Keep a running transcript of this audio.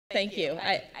Thank you.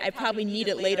 I probably need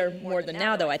it later more than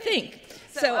now, though, I think.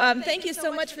 So thank you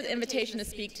so much for the invitation to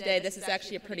speak today. This is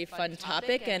actually a pretty fun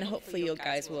topic, and hopefully you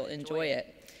guys will enjoy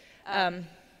it.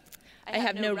 I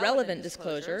have no relevant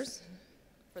disclosures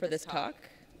for this talk.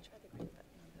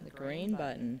 The green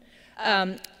button.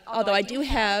 Although I do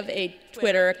have a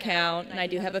Twitter account, and I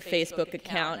do have a Facebook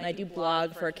account, and I do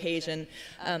blog for occasion.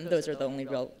 Those are the only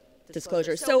real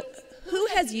disclosures. So who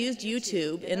has used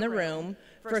YouTube in the room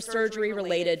for a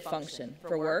surgery-related function?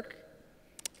 For work?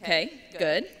 Okay,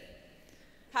 good.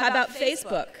 How about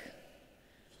Facebook?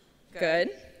 Good.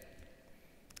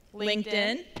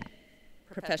 LinkedIn?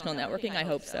 Professional networking, I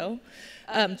hope so.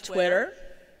 Twitter?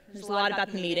 There's a lot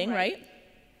about the meeting, right?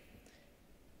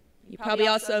 You probably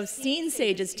also have seen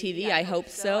Sage's TV, I hope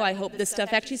so. I hope this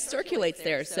stuff actually circulates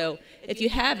there. So if you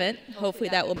haven't, hopefully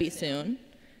that will be soon.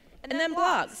 And then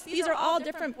blogs. These are all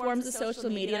different forms of social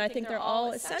media, and I think they're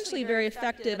all essentially very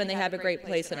effective, and they have a great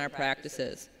place in our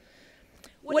practices.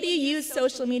 What do you use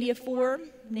social media for?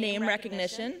 Name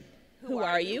recognition. Who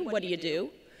are you? What do you do?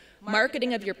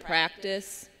 Marketing of your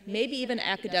practice, maybe even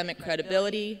academic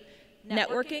credibility.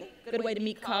 Networking, good way to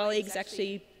meet colleagues,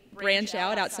 actually branch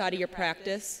out outside of your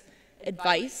practice.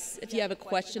 Advice, if you have a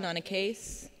question on a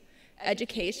case.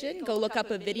 Education, go look up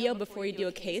a video before you do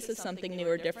a case of something new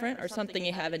or different or something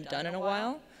you haven't done in a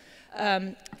while.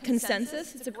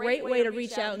 Consensus, it's a great way to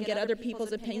reach out and get other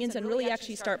people's opinions and really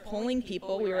actually start polling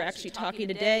people. We were actually talking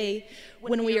today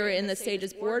when we were in the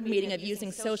Sage's board meeting of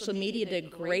using social media to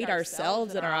grade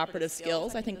ourselves and our operative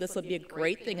skills. I think this will be a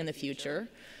great thing in the future.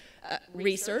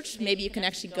 Research, maybe you can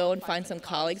actually go and find some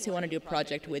colleagues who want to do a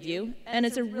project with you, and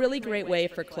it's a really great way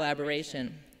for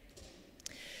collaboration.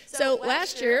 So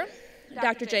last year,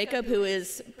 Dr. Jacob, who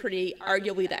is pretty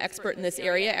arguably the expert in this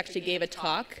area, actually gave a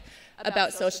talk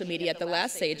about social media at the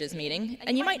last SAGES meeting,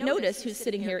 and you might notice who's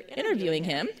sitting here interviewing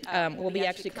him, will be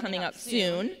actually coming up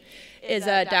soon, is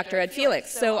Dr. Ed Felix.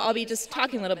 So I'll be just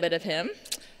talking a little bit of him.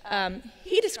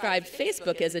 He described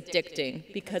Facebook as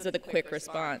addicting because of the quick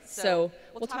response. So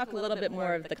we'll talk a little bit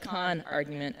more of the con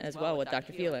argument as well with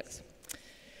Dr. Felix.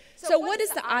 So what is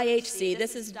the IHC?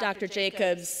 This is Dr.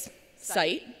 Jacobs'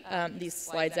 site. These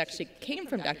slides actually came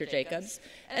from Dr. Jacobs.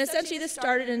 And essentially this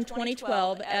started in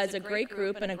 2012 as a great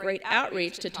group and a great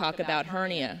outreach to talk about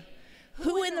hernia.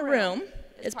 Who in the room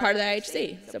is part of the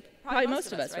IHC? So probably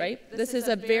most of us, right? This is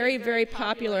a very, very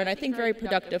popular and I think very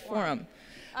productive forum.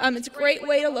 It's a great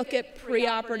way to look at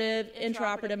preoperative,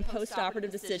 intraoperative, and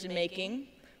postoperative decision making,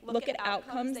 look at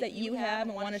outcomes that you have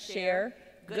and want to share,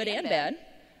 good and bad,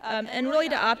 and really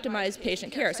to optimize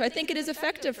patient care. So I think it is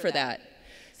effective for that.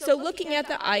 So looking at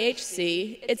the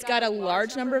IHC, it's got a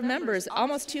large number of members,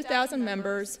 almost 2,000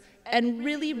 members, and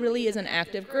really, really is an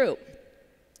active group.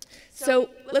 So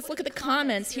let's look at the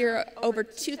comments here, over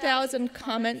 2,000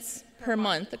 comments per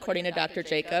month, according to Dr.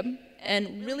 Jacob,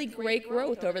 and really great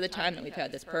growth over the time that we've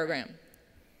had this program.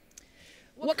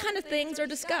 What kind of things are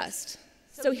discussed?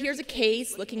 So here's a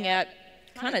case looking at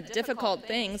kind of difficult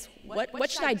things.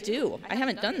 What should I do? I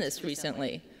haven't done this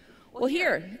recently. Well,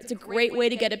 here, it's a great way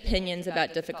to get opinions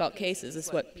about difficult cases,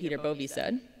 is what Peter Bovey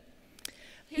said.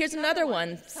 Here's another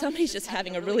one. Somebody's just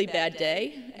having a really bad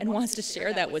day and wants to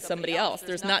share that with somebody else.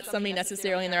 There's not somebody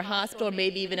necessarily in their hospital or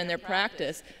maybe even in their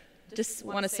practice. Just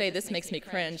want to say, this makes me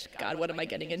cringe. God, what am I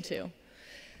getting into?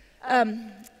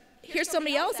 Here's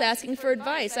somebody else asking for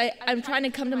advice. I'm trying to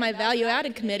come to my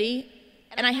value-added committee,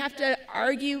 and I have to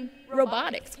argue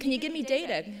robotics. Can you give me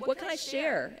data? What can I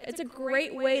share? It's a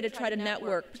great way to try to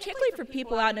network, particularly for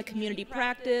people out in a community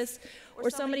practice or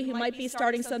somebody who might be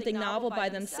starting something novel by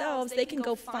themselves. They can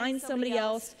go find somebody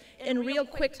else in real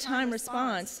quick time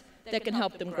response that can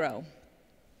help them grow.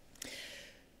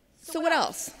 So what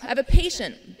else? I have a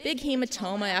patient, big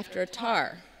hematoma after a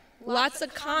TAR. Lots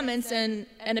of comments and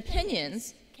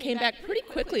opinions came back pretty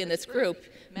quickly in this group,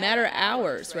 matter of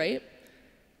hours, right?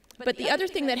 But the other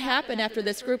thing that happened after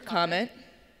this group comment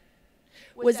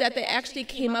was that they actually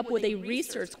came up with a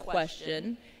research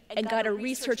question and got a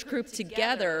research group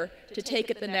together to take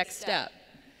it the next step.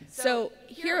 So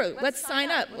here, let's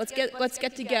sign up, let's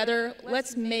get together,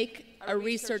 let's make a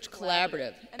research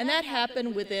collaborative. And that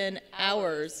happened within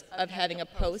hours of having a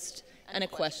post and a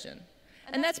question.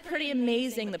 And that's pretty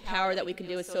amazing, the power that we can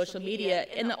do with social media.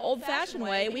 In the old-fashioned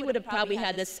way, we would have probably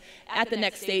had this at the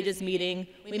next SAGES meeting.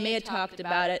 We may have talked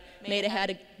about it, may have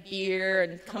had a beer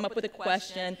and come up with a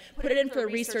question, put it in for a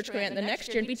research grant the next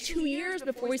year, and be 2 years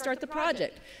before we start the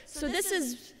project. So this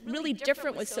is really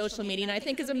different with social media, and I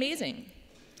think is amazing.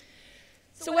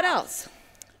 So what else?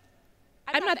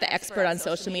 I'm not the expert on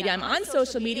social media. I'm on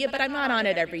social media, but I'm not on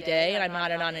it every day, and I'm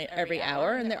not on it every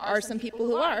hour, and there are some people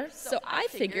who are. So I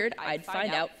figured I'd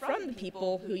find out from the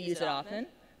people who use it often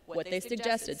what they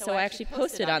suggested. So I actually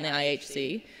posted on the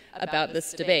IHC about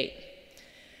this debate.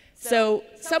 So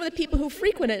some of the people who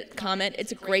frequent it comment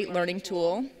it's a great learning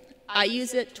tool. I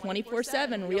use it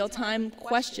 24/7, real-time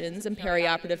questions and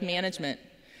perioperative management.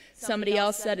 Somebody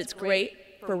else said it's great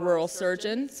for rural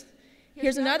surgeons.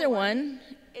 Here's another one.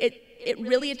 It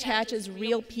really attaches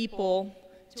real people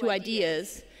to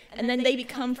ideas, and then they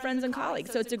become friends and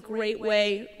colleagues. So it's a great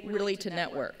way, really, to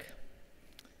network.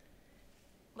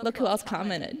 Look who else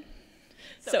commented.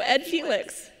 So Ed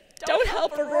Felix, don't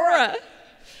help Aurora.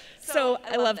 So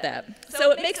I love that.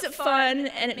 So it makes it fun,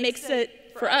 and it makes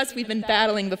it, for us, we've been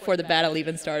battling before the battle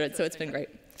even started, so it's been great.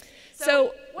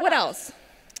 So what else?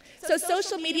 So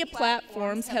social media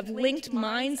platforms have linked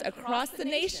minds across the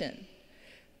nation,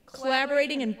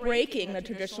 collaborating and breaking the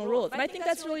traditional rules. And I think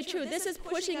that's really true. This is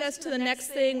pushing us to the next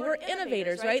thing. We're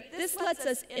innovators, right? This lets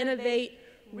us innovate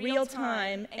real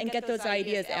time and get those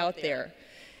ideas out there.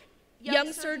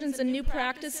 Young surgeons and new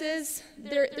practices,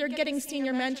 they're getting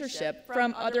senior mentorship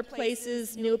from other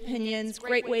places, new opinions,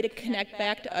 great way to connect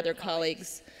back to other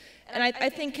colleagues, and I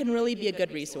think can really be a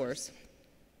good resource.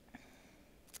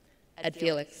 Ed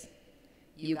Felix,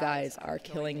 you guys are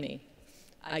killing me.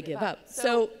 I give up.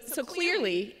 So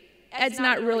clearly, Ed's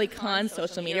not really con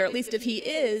social media, or at least if he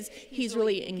is, he's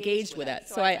really engaged with it.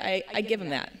 So I give him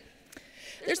that.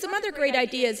 There's some other great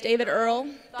ideas. David Earle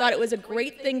thought it was a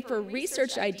great thing for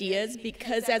research ideas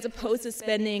because as opposed to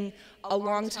spending a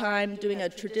long time doing a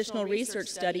traditional research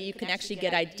study, you can actually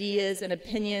get ideas and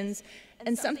opinions,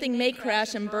 and something may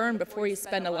crash and burn before you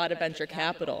spend a lot of venture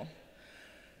capital.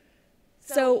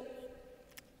 So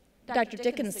Dr.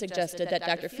 Dickens suggested that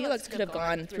Dr. Felix could have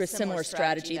gone through a similar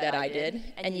strategy that I did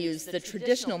and used the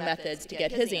traditional methods to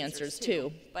get his answers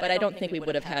too, but I don't think we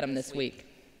would have had him this week.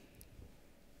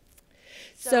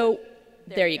 So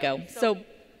there you go. So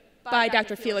by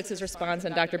Dr. Felix's response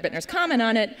and Dr. Bittner's comment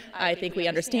on it, I think we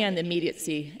understand the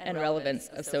immediacy and relevance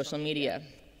of social media.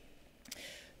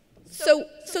 So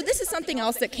this is something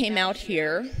else that came out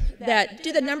here, that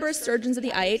do the number of surgeons of the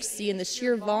IHC and the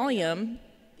sheer volume,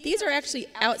 these are actually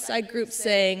outside groups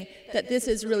saying that this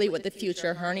is really what the future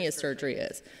of hernia surgery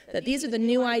is, that these are the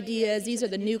new ideas, these are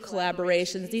the new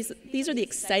collaborations, these are the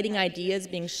exciting ideas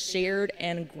being shared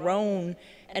and grown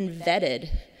and vetted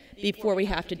before we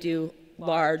have to do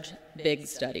large, big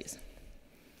studies.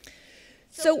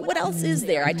 So what else is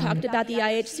there? I talked about the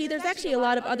IHC. There's actually a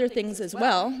lot of other things as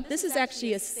well. This is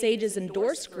actually a SAGE's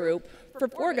endorsed group for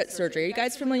foregut surgery. Are you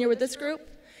guys familiar with this group?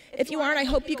 If you aren't, I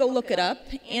hope you go look it up.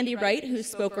 Andy Wright, who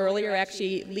spoke earlier,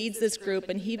 actually leads this group,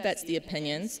 and he vets the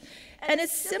opinions. And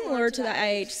it's similar to the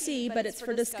IHC, but it's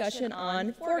for discussion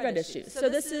on foregut issues. So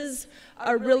this is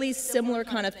a really similar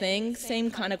kind of thing,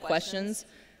 same kind of questions.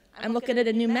 I'm looking at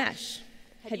a new mesh.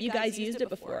 Have you guys used it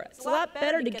before? It's a lot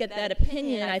better to get that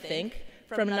opinion, I think,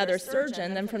 from another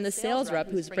surgeon than from the sales rep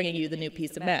who's bringing you the new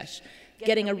piece of mesh.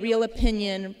 Getting a real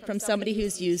opinion from somebody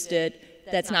who's used it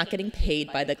that's not getting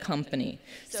paid by the company.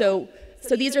 So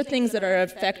these are things that are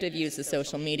effective use of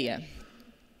social media.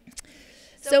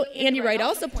 So Andy Wright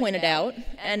also pointed out,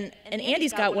 and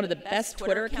Andy's got one of the best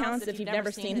Twitter accounts. If you've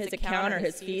never seen his account or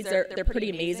his feeds, they're pretty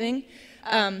amazing.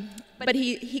 But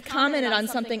he commented on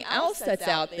something else that's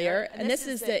out there, and this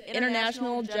is the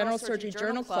International General Surgery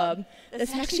Journal Club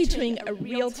that's actually doing a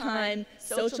real-time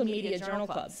social media journal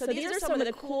club. So these are some of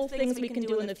the cool things we can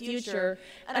do in the future,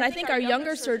 and I think our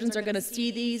younger surgeons are going to see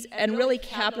these and really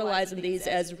capitalize on these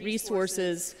as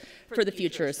resources for the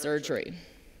future of surgery.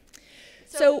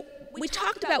 So we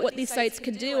talked about what these sites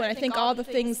could do, and I think all the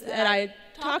things that I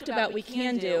talked about we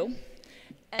can do,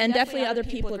 and definitely other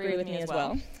people agree with me as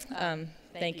well.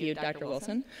 Thank you, Dr.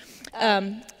 Wilson.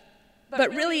 But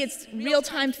really, it's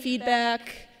real-time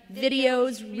feedback,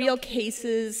 videos, real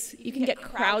cases. You can get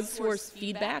crowdsourced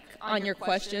feedback on your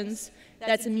questions.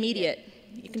 That's immediate.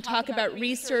 You can talk about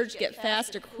research, get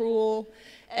fast accrual,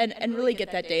 and really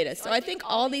get that data. So I think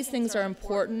all these things are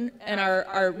important and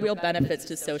are real benefits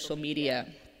to social media.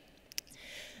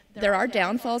 There are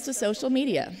downfalls to social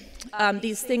media.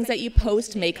 These things that you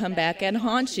post may come back and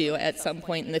haunt you at some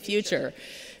point in the future.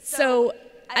 So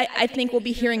I think we'll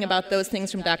be hearing about those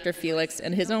things from Dr. Felix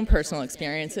and his own personal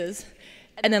experiences.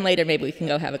 And then later maybe we can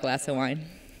go have a glass of wine.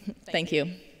 Thank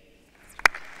you.